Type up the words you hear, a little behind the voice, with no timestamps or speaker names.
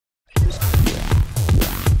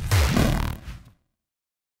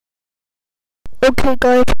Okay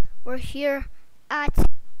guys, we're here at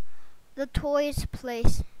the toys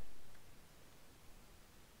place.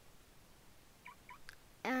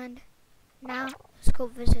 And now let's go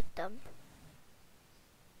visit them.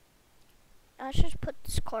 Let's just put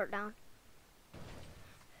this cart down.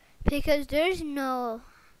 Because there's no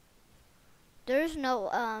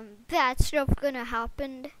bad stuff gonna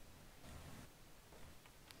happen.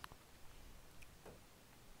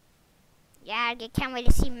 Yeah, I can't wait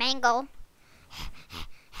to see Mango.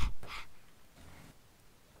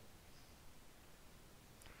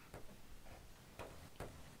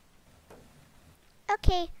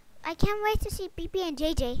 Okay, I can't wait to see BB and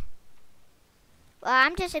JJ. Well,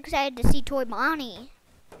 I'm just excited to see Toy Bonnie.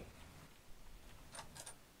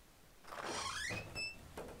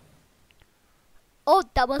 Oh,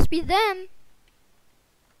 that must be them.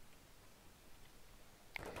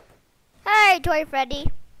 Hey, Toy Freddy.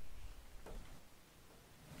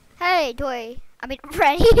 Hey,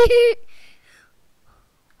 Freddy.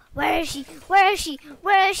 Where is she? Where is she?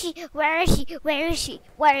 Where is she? Where is she? Where is she?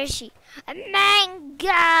 Where is she? A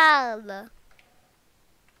mango!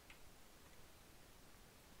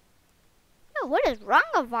 Oh, what is wrong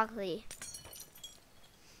with Buckley?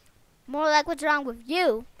 More like what's wrong with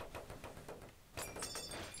you.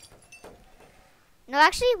 No,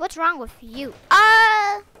 actually, what's wrong with you?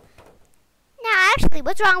 No, actually,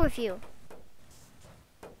 what's wrong with you?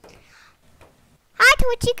 Hi,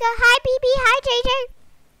 Toy Chica. Hi, BB. Hi, JJ.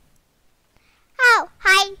 Oh,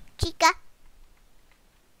 hi, Chica.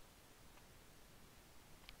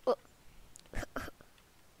 Oh.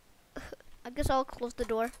 I guess I'll close the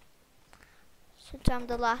door since I'm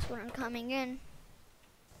the last one coming in.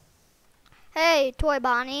 Hey, Toy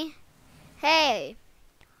Bonnie. Hey,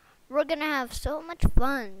 we're gonna have so much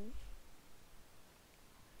fun.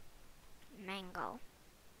 Mango.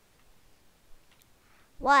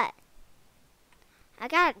 What? I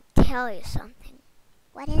gotta tell you something.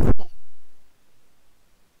 What is it?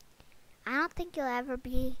 I don't think you'll ever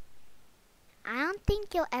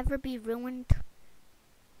be ruined.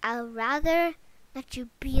 I'd rather let you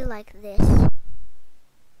be like this.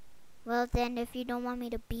 Well then, if you don't want me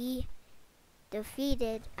to be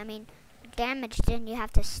damaged, then you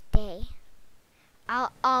have to stay.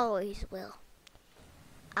 I'll always will.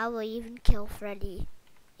 I will even kill Freddy.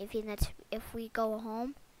 If we go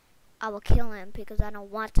home, I will kill him because I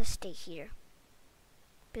don't want to stay here.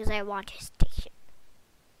 Because I want to stay here.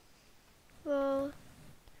 Well,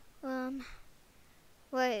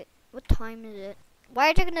 wait, what time is it? Why are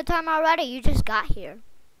you taking the time already? You just got here.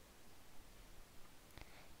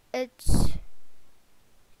 It's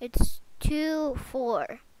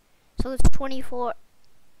 2:04, so it's 24.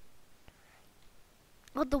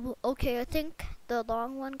 Oh, okay, I think the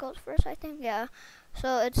long one goes first, I think, yeah.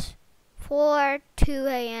 So it's 4:02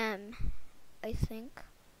 a.m., I think.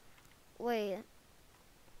 Wait.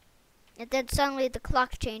 And then suddenly the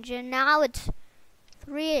clock changed, and now it's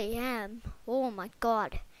 3 a.m. Oh my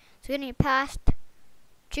god. It's getting past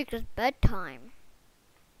Chica's bedtime.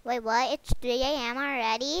 Wait, what? It's 3 a.m.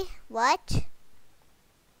 already? What?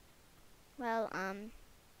 Well,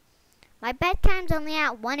 my bedtime's only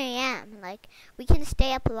at 1 a.m. Like, we can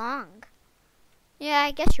stay up long. Yeah,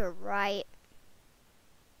 I guess you're right.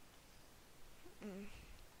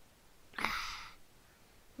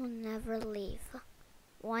 We'll never leave.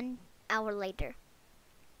 1 hour later.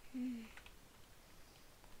 Ding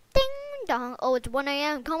dong. Oh, it's 1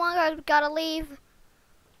 a.m. Come on, guys, we gotta leave.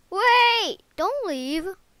 Wait! Don't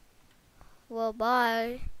leave. Well,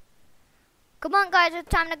 bye. Come on, guys, it's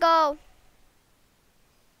time to go.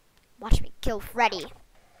 Watch me kill Freddy.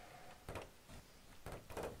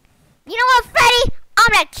 You know what, Freddy?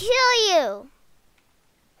 I'm gonna kill you.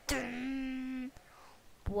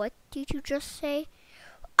 What did you just say?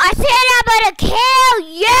 I said I'm gonna kill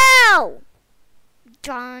you!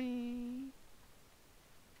 Done.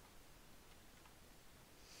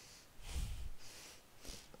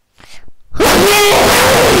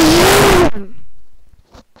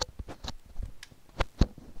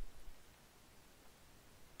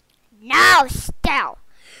 Now, still.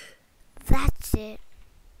 That's it.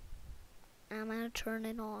 I'm gonna turn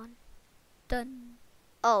it on. Done.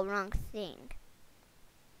 Oh, wrong thing.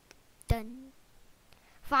 Done.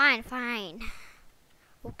 Fine, fine.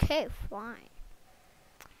 Okay, fine.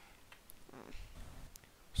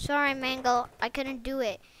 Sorry, Mango. I couldn't do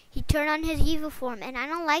it. He turned on his evil form, and I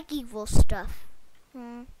don't like evil stuff.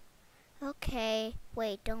 Okay.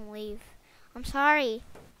 Wait, don't leave. I'm sorry.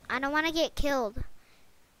 I don't want to get killed.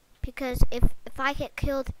 Because if I get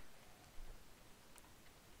killed,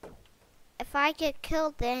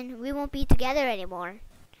 then we won't be together anymore.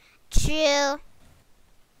 Chill.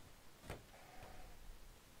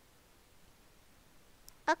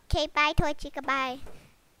 Okay, bye, Toy Chica, bye.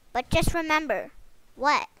 But just remember,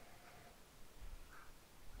 what?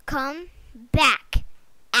 Come back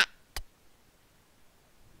at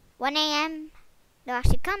 1 a.m. No,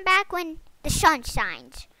 actually, come back when the sun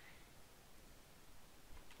shines.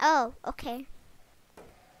 Oh, okay.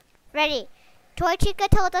 Ready. Toy Chica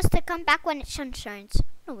told us to come back when the sun shines.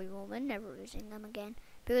 No, we won't. We're never using them again.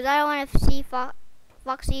 Because I don't want to see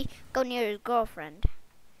Foxy go near his girlfriend.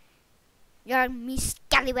 You're me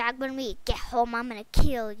scallywag. When we get home, I'm gonna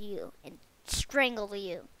kill you and strangle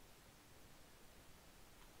you.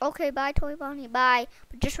 Okay, bye, Toy Bonnie. Bye.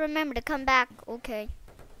 But just remember to come back. Okay.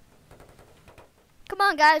 Come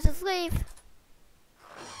on, guys. Let's leave.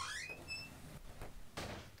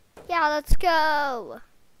 Yeah, let's go.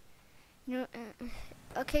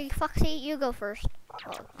 Okay, Foxy, you go first.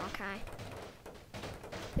 Oh, okay.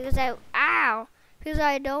 Because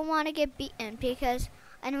I don't want to get beaten.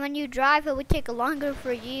 And when you drive, it would take longer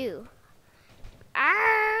for you.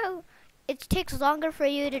 Ow! It takes longer for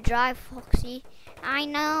you to drive, Foxy. I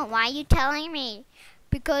know. Why are you telling me?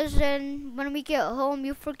 Because then when we get home,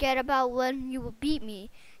 you forget about when you will beat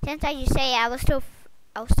me. Since I just say, I'll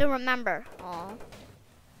still remember. Aw.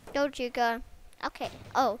 Go, Chica. Okay.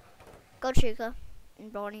 Oh, go, Chica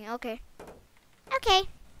and Bonnie. Okay. Okay.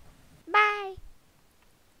 Bye.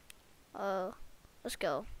 Let's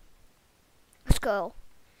go. Let's go.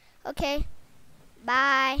 Okay.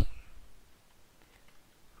 Bye.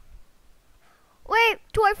 Wait,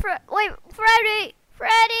 Freddy!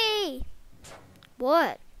 Freddy!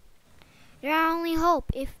 What? You're our only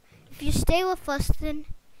hope. If you stay with us, then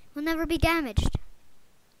we'll never be damaged.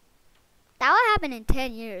 That will happen in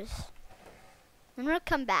 10 years. Then we'll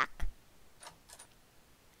come back.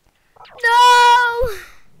 No!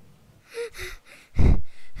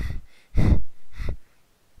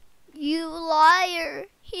 You liar.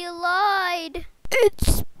 He lied.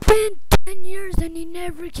 It's been 10 years and he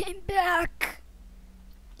never came back.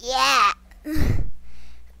 Yeah.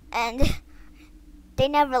 And they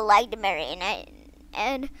never liked Mary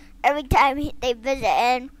and every time they visit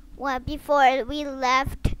and before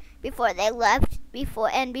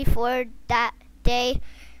that day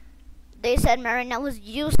they said Marina was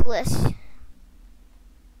useless.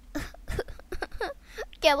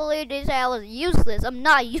 Can't believe they said I was useless. I'm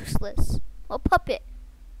not useless. I'm a puppet.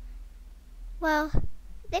 Well, I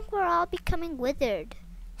think we're all becoming withered.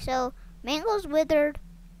 So Mango's withered,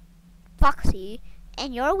 Foxy,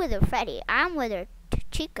 and you're withered, Freddy. I'm withered,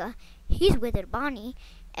 Chica. He's withered, Bonnie,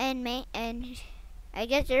 and I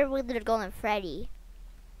guess you're withered, Golden Freddy.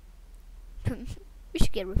 We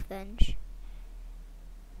should get revenge.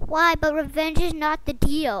 Why? But revenge is not the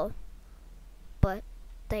deal. But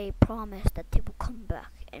they promised that they will come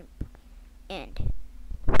back and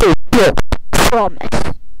they will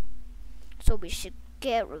promise. So we should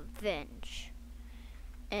get revenge.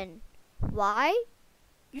 And why?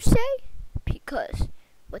 You say? Because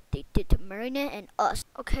what they did to Marina and us.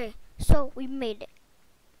 Okay, so we made it.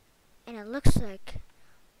 And it looks like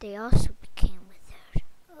they also became withered.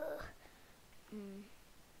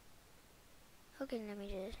 Okay, let me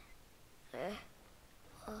just...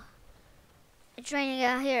 It's raining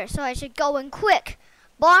out here, so I should go in quick.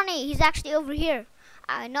 Bonnie, he's actually over here.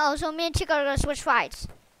 I know, so me and Chica are gonna switch fights.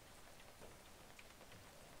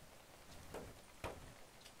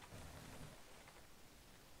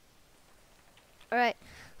 Alright.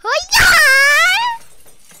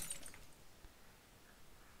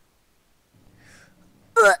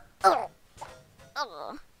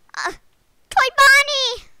 Toy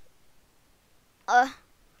Bonnie!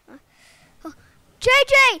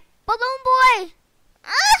 JJ! Balloon Boy!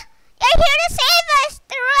 They're here to save us!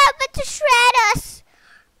 They're about to shred us!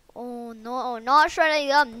 Oh no, not shredding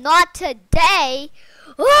them. Not today!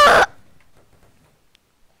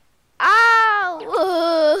 Ow!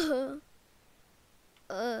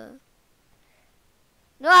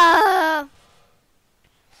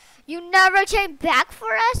 You never came back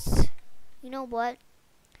for us? You know what?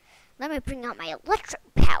 Let me bring out my electric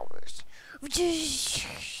powers.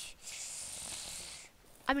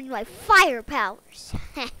 I mean my fire powers.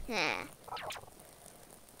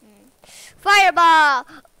 Fireball!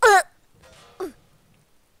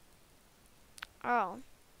 Oh.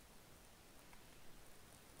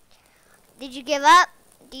 Did you give up?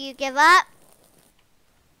 Do you give up?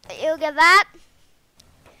 You give up?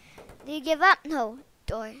 Do you give up? No,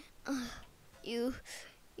 Toy. You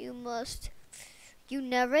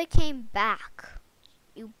never came back.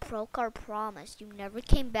 You broke our promise. You never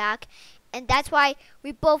came back. And that's why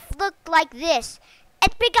we both look like this.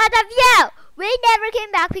 It's because of you. We never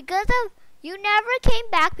came back because of... You never came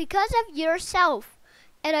back because of yourself.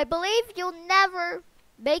 And I believe you'll never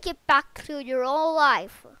Make it back to your old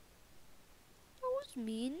life. That was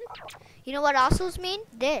mean. You know what also is mean?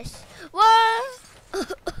 This. What?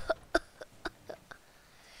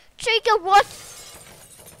 Chica, what?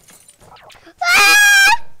 Ah!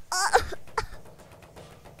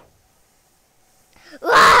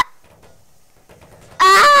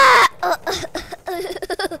 Ah!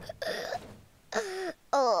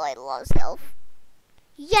 Oh, I lost health.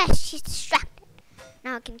 Yes, she's distracted.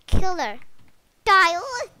 Now I can kill her. Die,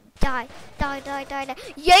 die, die, die, die, die.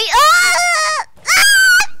 Yay!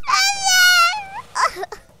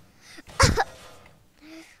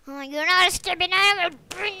 Oh, you're not a stupid animal.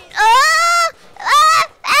 Help!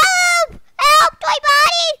 Help, toy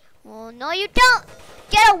body! Oh, no, you don't.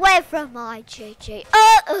 Get away from my JJ.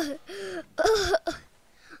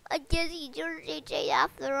 I guess he's your JJ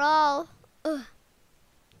after all.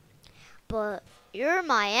 But you're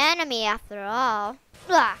my enemy after all.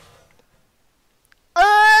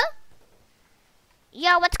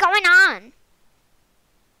 Yo, what's going on?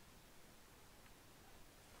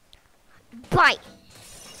 Bite.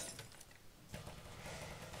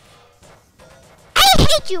 I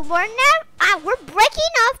hate you. We're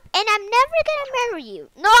breaking up, and I'm never gonna marry you.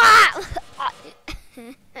 No.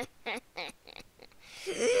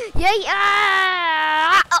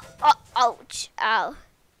 Yeah. Ouch. Ow.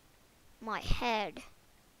 My head.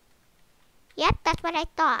 Yep, that's what I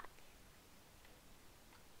thought.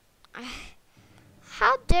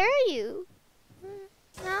 How dare you?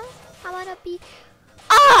 No, I wanna be.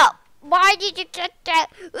 Oh! Why did you get that?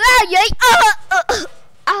 Oh, yay!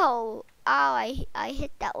 Oh! Oh! I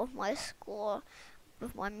hit that with my skull,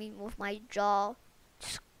 with my jaw.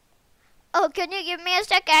 Oh, can you give me a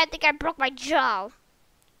second? I think I broke my jaw.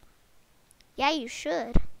 Yeah, you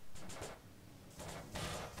should.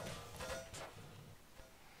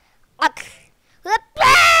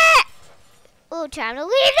 Oh, time to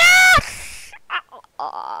leave us!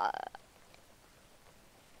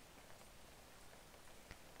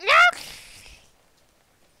 No!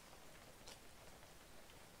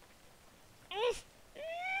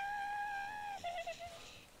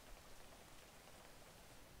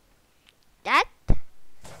 That?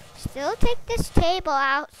 Still take this table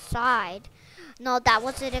outside. No, that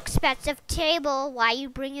was an expensive table. Why you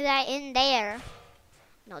bring that in there?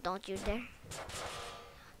 No, don't you dare.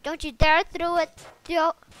 Don't you dare throw it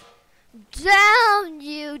down,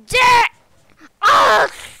 you dare! Oh!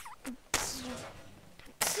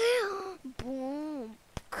 Boom.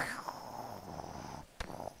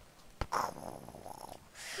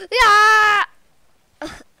 Yeah!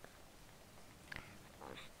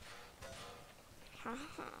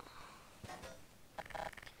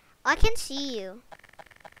 I can see you.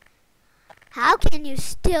 How can you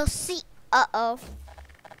still see? Uh-oh.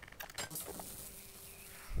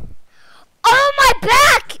 Oh, my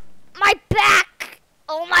back! My back!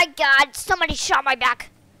 Oh my god, somebody shot my back.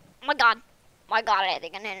 Oh my god. My god, I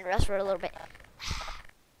think I need to rest for a little bit.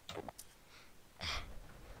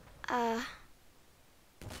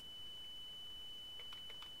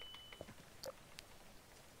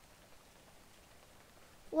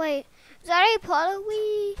 Wait, is that a puddle?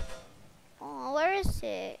 Oh, where is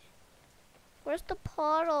it? Where's the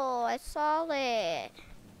puddle? I saw it.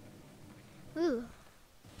 Ooh.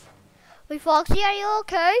 Wait, Foxy, are you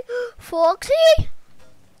okay? Foxy?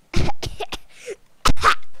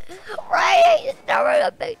 Right, there was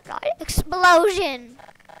a big explosion.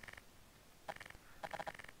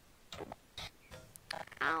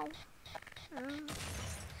 Ow.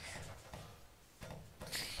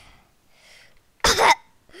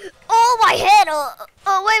 Oh, my head! Oh,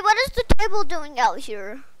 wait, what is the table doing out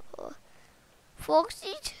here?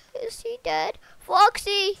 Foxy, is he dead?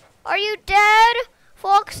 Foxy, are you dead?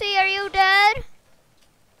 Foxy, are you dead?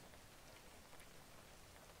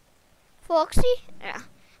 Foxy? Yeah,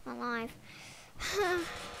 I'm alive.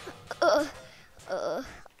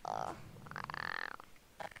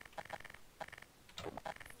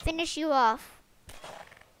 Finish you off.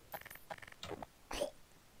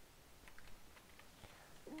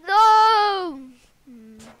 No!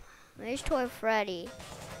 Where's Toy Freddy?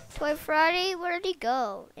 Toy Freddy, where did he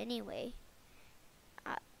go? Anyway.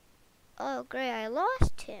 Oh, great, I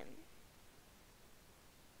lost him.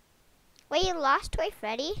 Wait, you lost Toy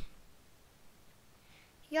Freddy?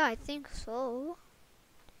 Yeah, I think so.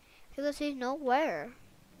 Because he's nowhere.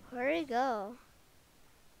 Where'd he go?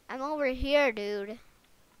 I'm over here, dude.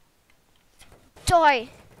 Toy!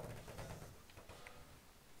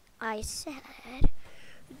 I said...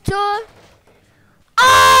 Toy!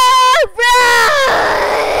 Oh,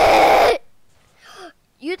 run!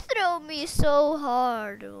 You throw me so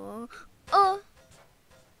hard.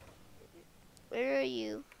 Where are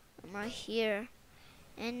you? I'm right here.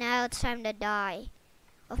 And now it's time to die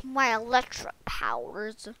of my electric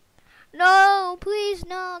powers. No, please,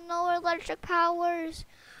 no, no electric powers.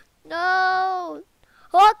 No.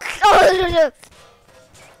 Oh,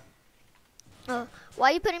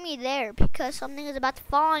 why are you putting me there? Because something is about to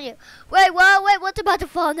fall on you. Wait, what? Wait, what's about to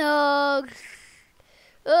fall? No.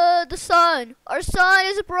 The sun. Our sun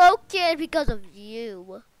is broken because of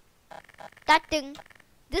you. That thing.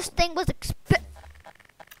 This thing was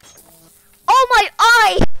Oh, my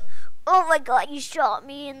eye! Oh my god, you shot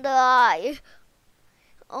me in the eye.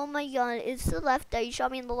 Oh my god, it's the left eye. You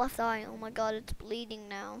shot me in the left eye. Oh my god, it's bleeding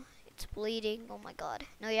now. It's bleeding. Oh my god.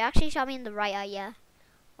 No, you actually shot me in the right eye, yeah.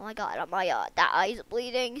 Oh my god, that eye is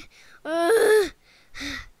bleeding.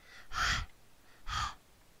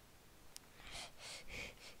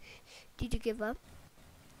 Did you give up?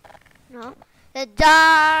 No. The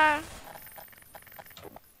dark.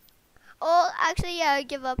 Oh, actually, yeah, I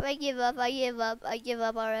give up. I give up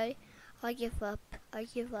already. I give up. I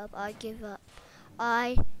give up. I give up.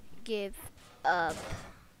 I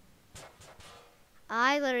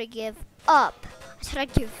literally give up. I said I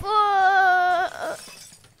give up.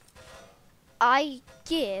 I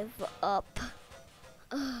give up.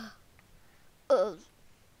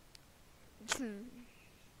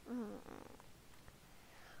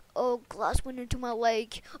 Oh, glass went into my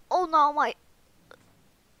leg. Oh no, my.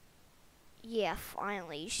 Yeah,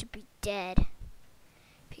 finally, you should be dead.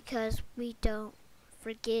 Because we don't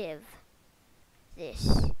forgive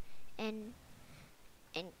this. And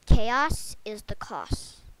chaos is the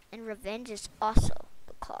cost. And revenge is also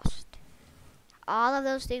the cost. All of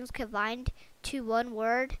those things combined to one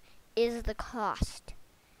word is the cost.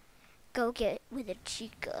 Go get with a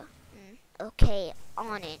chica. Okay,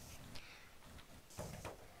 on it.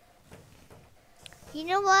 You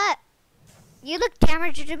know what? You look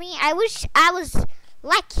damaged to me. I wish I was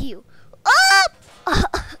like you. Oh!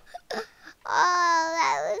 Oh,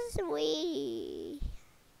 that was sweet.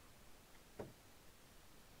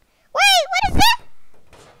 Wait, what is that?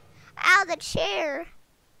 Ow, the chair.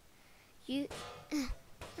 You.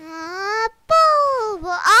 Boom!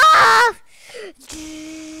 Ah!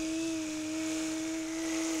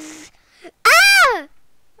 Ah!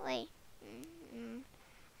 Wait.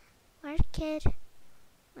 Where's kid?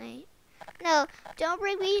 Wait. No, don't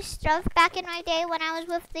bring me stuff back in my day when I was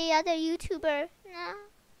with the other YouTuber. No.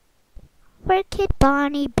 Where could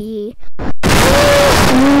Bonnie be?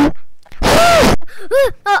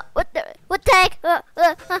 What the heck?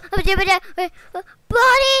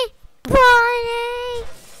 Bonnie! Bonnie!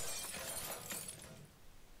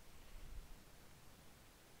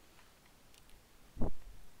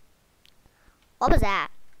 What was that?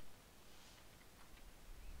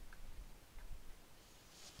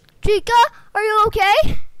 Chica, are you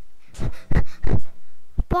okay?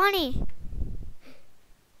 Bonnie.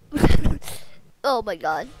 Oh my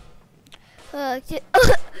god. You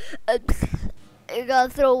gotta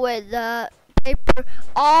throw away that paper.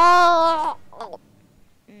 Oh.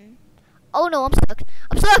 Oh no, I'm stuck.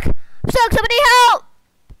 I'm stuck. I'm stuck. Somebody help.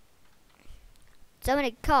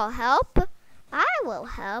 Somebody call help. I will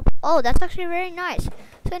help. Oh, that's actually very nice.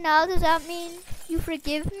 So now does that mean you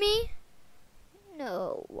forgive me?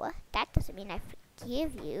 No, that doesn't mean I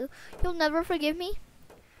forgive you. You'll never forgive me?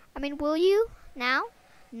 I mean, will you now?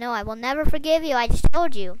 No, I will never forgive you. I just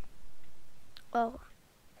told you. Oh.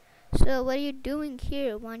 So what are you doing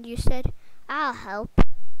here when you said, I'll help?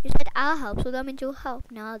 You said, I'll help, so that means you'll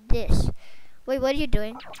help. Now this. Wait, what are you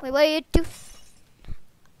doing? Wait, what are you doing?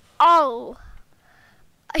 Oh.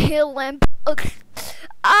 I hit a lamp. Okay.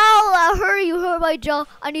 Ow, hurry, you hurt my jaw.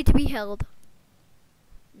 I need to be held.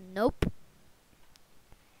 Nope.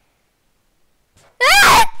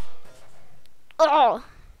 Oh.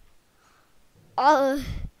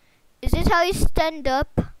 Is this how you stand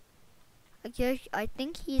up? I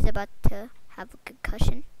think he's about to have a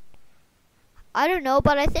concussion. I don't know,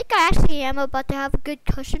 but I think I actually am about to have a good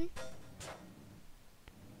cushion.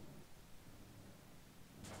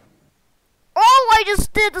 Oh, I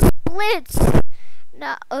just did the splits.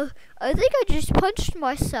 Now, I think I just punched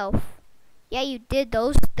myself. Yeah, you did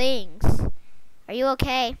those things. Are you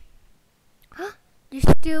okay? You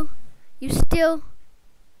still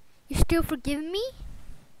forgive me?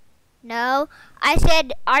 No, I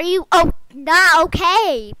said, are you not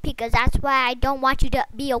okay? Because that's why I don't want you to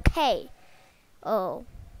be okay. Oh.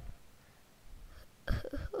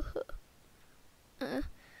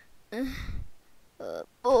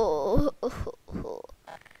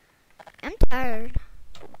 I'm tired.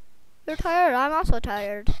 You're tired. I'm also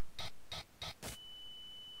tired.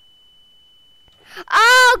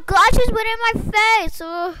 Oh, gosh, just went in my face.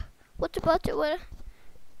 What's about to what?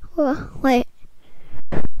 Wait.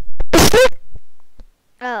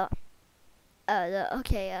 Oh.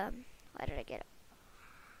 Okay. Why did I get it?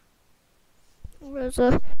 Where's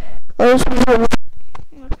the?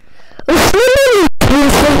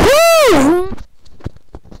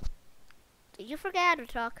 Did you forget how to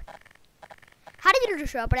talk? How did you do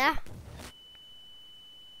show up there?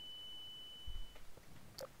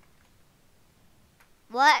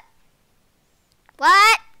 What?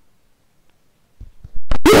 What?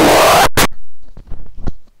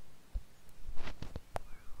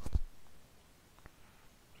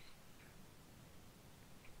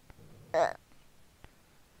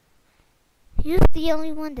 You're the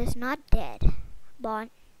only one that's not dead,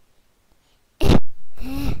 Bon.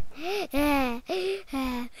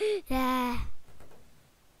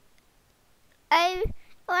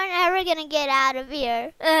 We're never gonna get out of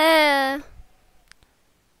here.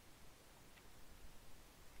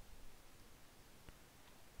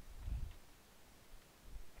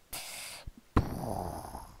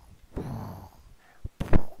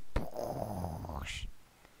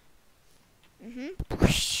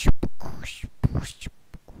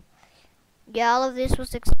 Yeah, all of this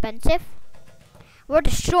was expensive. We're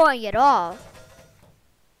destroying it all.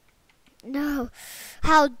 No,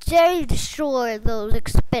 how dare you destroy those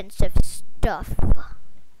expensive stuff?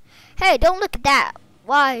 Hey, don't look at that.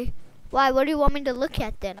 Why? What do you want me to look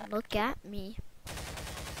at then? Look at me.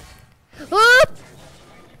 Ah!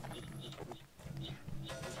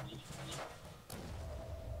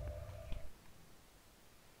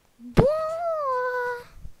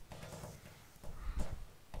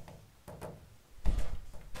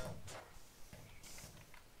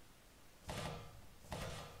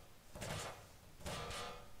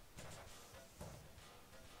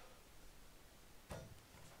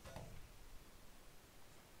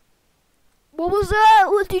 What was that?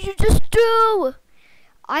 What did you just do?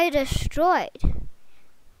 I destroyed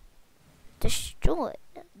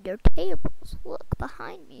your tables. Look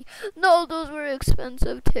behind me. No, those were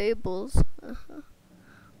expensive tables.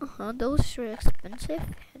 Those were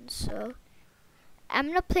expensive, and so I'm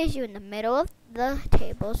gonna place you in the middle of the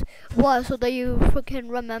tables. Why? So that you can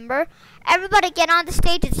remember. Everybody, get on the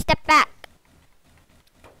stage and step back.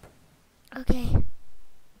 Okay,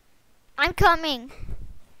 I'm coming.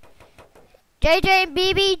 JJ and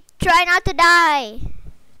BB, try not to die.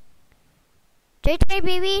 JJ and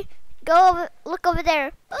BB, go over, look over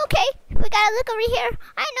there. Okay, we gotta look over here.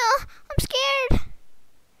 I know, I'm scared.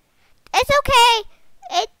 It's okay.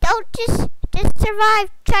 Don't just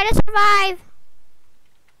survive. Try to survive.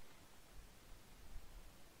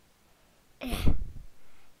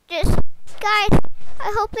 Just, guys,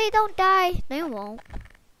 I hope they don't die. They won't.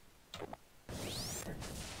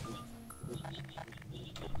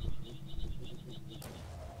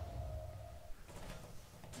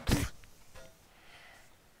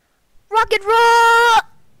 Rock and roll!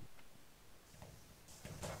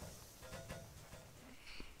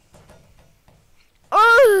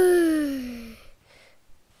 Oh!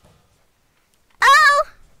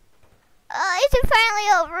 Is it finally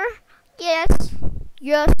over? Yes.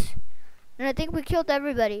 Yes. And I think we killed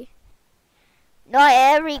everybody. Not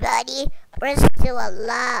everybody. We're still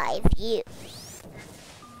alive. You.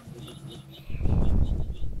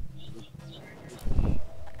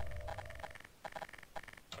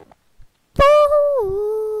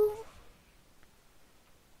 Boo!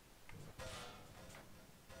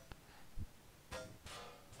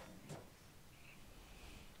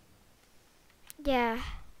 Yeah,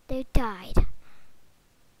 they died.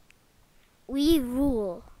 We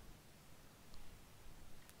rule.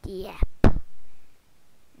 Yep.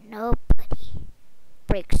 Nobody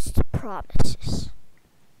breaks the promises.